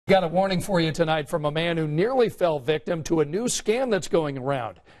Got a warning for you tonight from a man who nearly fell victim to a new scam that's going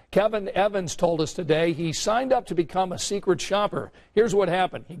around. Kevin Evans told us today he signed up to become a secret shopper. Here's what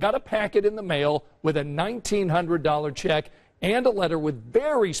happened. He got a packet in the mail with a $1,900 check and a letter with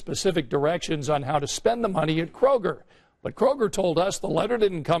very specific directions on how to spend the money at Kroger. But Kroger told us the letter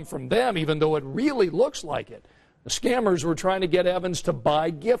didn't come from them, even though it really looks like it. The scammers were trying to get Evans to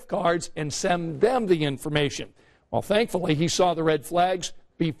buy gift cards and send them the information. Well, thankfully, he saw the red flags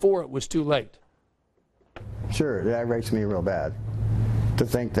before it was too late. Sure, that makes me real bad to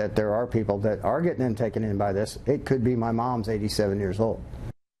think that there are people that are getting taken in by this. It could be my mom's 87 years old.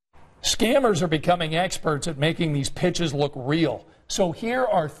 Scammers are becoming experts at making these pitches look real. So here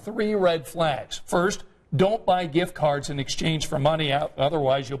are 3 red flags. First, don't buy gift cards in exchange for money,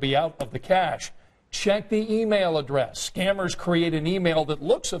 otherwise you'll be out of the cash. Check the email address. Scammers create an email that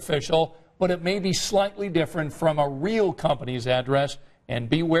looks official, but it may be slightly different from a real company's address. And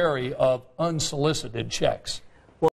be wary of unsolicited checks.